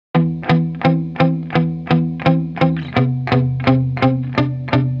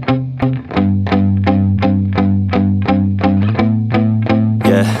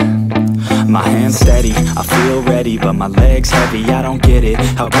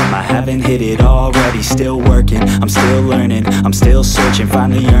am. I haven't hit it already, still working, I'm still learning, I'm still searching,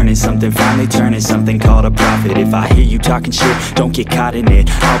 finally earning something, finally turning something called a profit. If I hear you talking shit, don't get caught in it.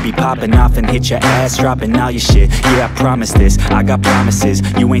 I'll be popping off and hit your ass, dropping all your shit. Yeah, I promise this, I got promises,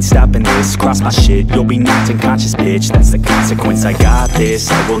 you ain't stopping this. Cross my shit, you'll be knocked unconscious, bitch. That's the consequence, I got this,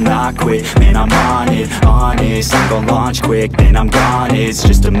 I will not quit. Man, I'm on it, honest, I'm gon' launch quick, then I'm gone. It's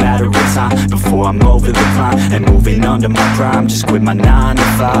just a matter of time before I'm over the climb and moving under my prime. Just quit my 9 to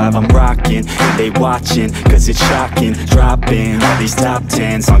 5, I'm rocking, and they watching, cause it's shocking. Dropping all these top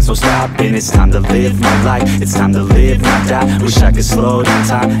 10 songs, so stopping. It's time to live my life, it's time to live, not die. Wish I could slow down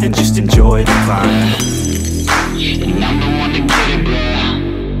time and just enjoy the climb. And I'm the one to get it, bro.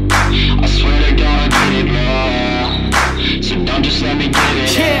 I swear to God, I get it, bro. So don't just let me get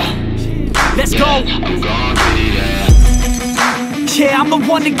it. Yeah, let's go. I'm gon' get it, yeah, I'm the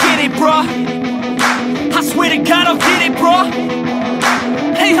one to get it, bro. I swear to God, I'll get it, bro.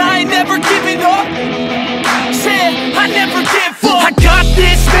 Hey, I ain't never giving up. Yeah, I never give up. I got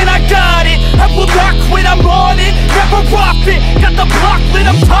this, man, I got it. I will not quit, I'm on it. Never off it. Got the block lit,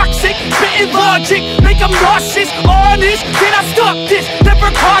 I'm toxic. Spitting logic, make them nauseous. Honest, can I stop this? Never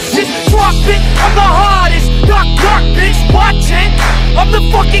cautious, drop it. I'm the hardest. Knock, knock, bitch, watch it. I'm the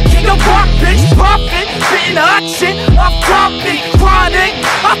fucking king of rock, bitch. Profit, spitting hot shit. Off topic, chronic.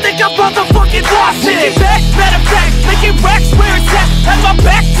 I think I'm motherfucking lost it. Take it back, matter of fact, making racks where it's at. Have my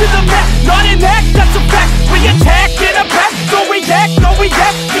back to the mat, not an act, that's a fact. We attack in a pack, don't react, no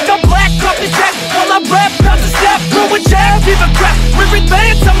react. Think I'm black, off his back, while I rap, bounce a step. Throw a jab, give a crap. We're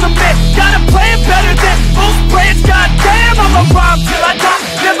advanced, I'm the man. Got a plan better than most brands. Goddamn, I'm a rhyme till I die.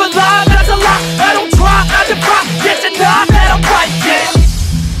 Never lie, that's a lie. I don't try, I defy. Get denied that I'm right, yeah.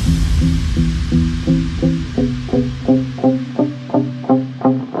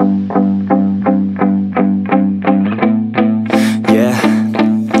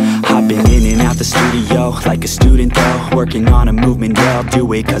 Like a student though, working on a movement, yeah, I'll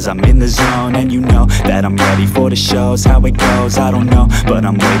do it cause I'm in the zone. And you know that I'm ready for the shows. How it goes, I don't know, but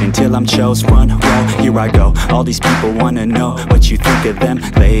I'm waiting till I'm chose. Front row, here I go. All these people wanna know what you think of them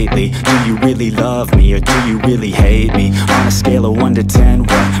lately. Do you really love me or do you really hate me? On a scale of 1 to 10,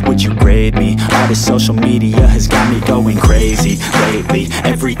 what would you grade me? All this social media has got me going crazy lately.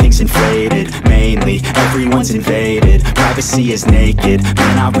 Everything's inflated, mainly everyone's invaded. Privacy is naked,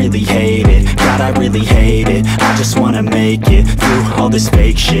 man, I really hate it. God, I really hate it. I just wanna make it through all this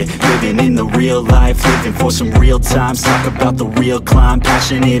fake shit. Living in the real life, living for some real times. Talk about the real climb,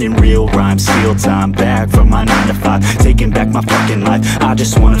 passionate in real rhymes. Steal time back from my 9 to 5, taking back my fucking life. I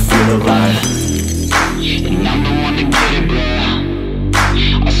just wanna feel alive. And I'm the one to get it, bro.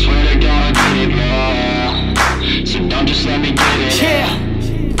 I swear to God, I get it, bro. So don't just let me get it.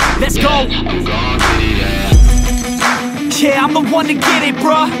 Yeah, let's go. I'm gon' get it, yeah, I'm the one to get it,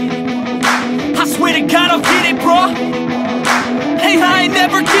 bro. I swear to God, I'll get it, bro. Hey, I ain't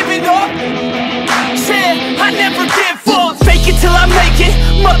never giving up. Yeah, I never give up. Fake it till I make it.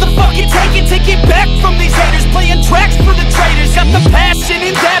 Motherfucking take it back from these haters. Playing tracks for the traitors. Got the passion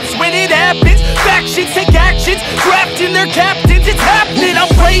in depths when it happens. Factions take actions, drafting their captains. It's happening, I'm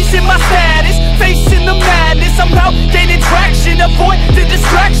raising my status. Facing the madness, I'm out gaining traction. Avoid the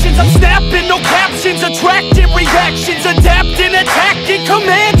distractions, I'm snapping, no captions. Attracting reactions, adapting, attacking,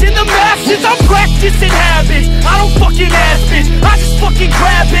 commanding the masses. I'm practicing habits, I don't fucking ask bitch, I just fucking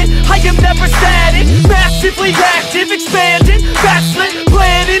grab it. I am never static, massively active, expanding, backslid,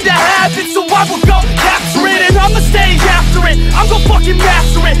 planning to have it. So I will go capture it and I'ma stay after it. I'm gon' fucking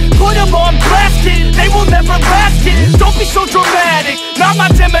master it, put them on blast it. They will never last it, don't be so dramatic. Not my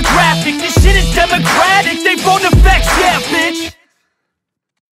demographic, this shit is democratic. They vote effects, yeah bitch.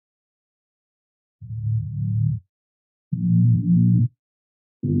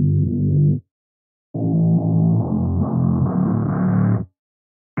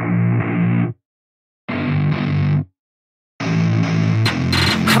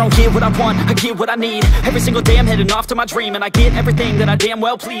 I don't get what I want, I get what I need. Every single day I'm heading off to my dream, and I get everything that I damn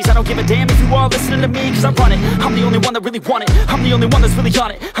well please. I don't give a damn if you all listening to me, cause I run it. I'm the only one that really want it, I'm the only one that's really on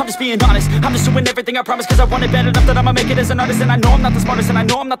it. I'm just being honest, I'm just doing everything I promise, cause I want it bad enough that I'ma make it as an artist. And I know I'm not the smartest, and I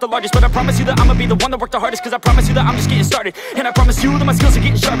know I'm not the largest, but I promise you that I'ma be the one that worked the hardest. Cause I promise you that I'm just getting started, and I promise you that my skills are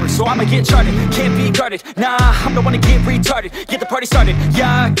getting sharper. So I'ma get charted, can't be guarded. Nah, I'm the one to get retarded. Get the party started,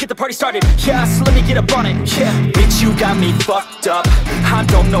 yeah, get the party started. Yeah, so let me get up on it, yeah. Bitch, you got me fucked up, I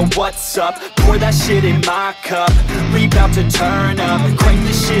don't know what's up. Pour that shit in my cup, we bout to turn up. Crank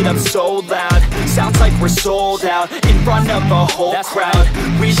this shit up so loud, Sounds like we're sold out in front of a whole crowd.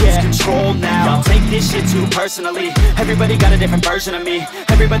 We lose control now. Y'all take this shit too personally. Everybody got a different version of me.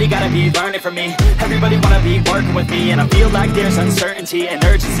 Everybody gotta be learning from me. Everybody wanna be working with me. And I feel like there's uncertainty and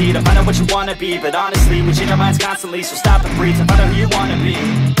urgency to find out what you wanna be. But honestly, we change our minds constantly, so stop and breathe and find out who you wanna be.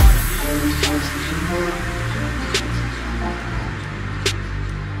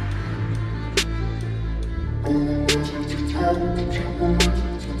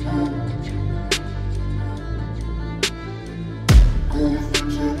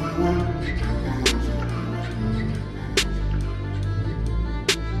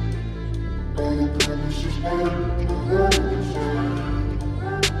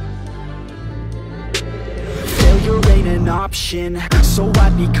 Failure ain't an option, so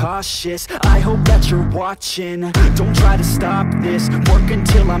I'd be cautious. I hope that you're watching. Don't try to stop this, work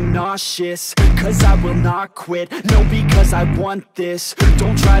until I'm nauseous. Cause I will not quit, no, because I want this.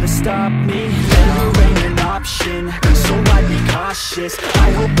 Don't try to stop me, failure ain't an option, so I'd be cautious.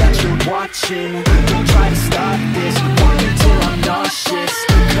 I hope that you're watching. Don't try to stop this, work until I'm nauseous.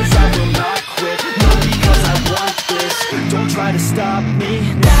 Cause I will not quit, no, because I want this. Don't try to stop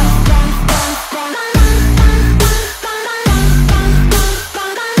me now.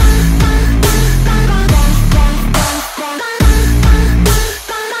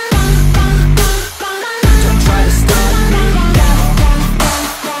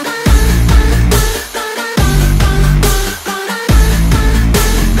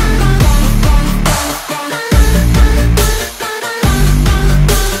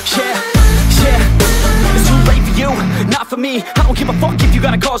 I don't give a fuck if you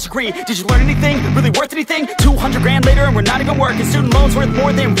got a college degree. Did you learn anything? Really worth anything? 200 grand later and we're not even working. Student loans worth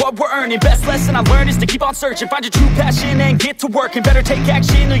more than what we're earning. Best lesson I learned is to keep on searching. Find your true passion and get to work. And better take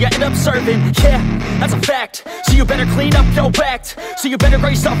action or you end up serving. Yeah, that's a fact. So you better clean up your act. So you better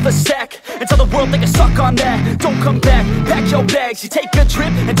grab yourself a sack and tell the world they can suck on that. Don't come back, pack your bags. You take a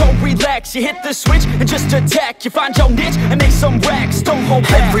trip and don't relax. You hit the switch and just attack. You find your niche and make some racks. Don't hold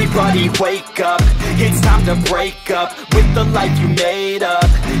back. Everybody wake up, it's time to break up with the life you made up.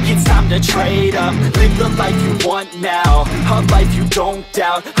 It's time to trade up, live the life you want now, a life you don't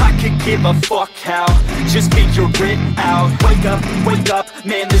doubt. I could give a fuck how, just figure it out. Wake up,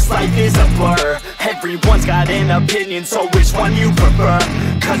 man, this life is a blur. Everyone's got an opinion, so which one you prefer?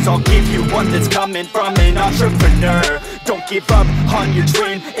 Cause I'll give you one that's coming from an entrepreneur. Don't give up on your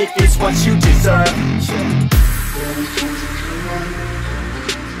dream if it's what you deserve.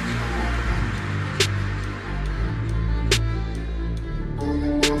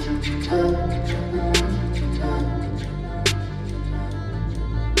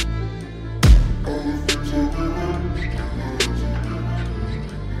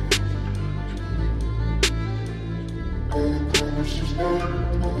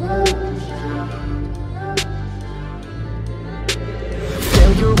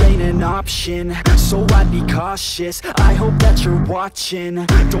 Failure ain't an option, so I'd be cautious. I hope that you're watching.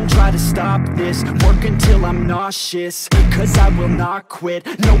 Don't try to stop this, work until I'm nauseous. Cause I will not quit,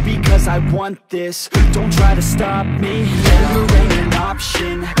 no, because I want this. Don't try to stop me, failure ain't an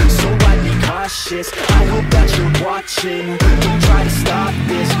option, so I'd be cautious. I hope that you're watching. Don't try to stop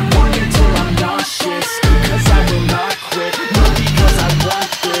this, work until I'm nauseous. Cause I will not quit, no,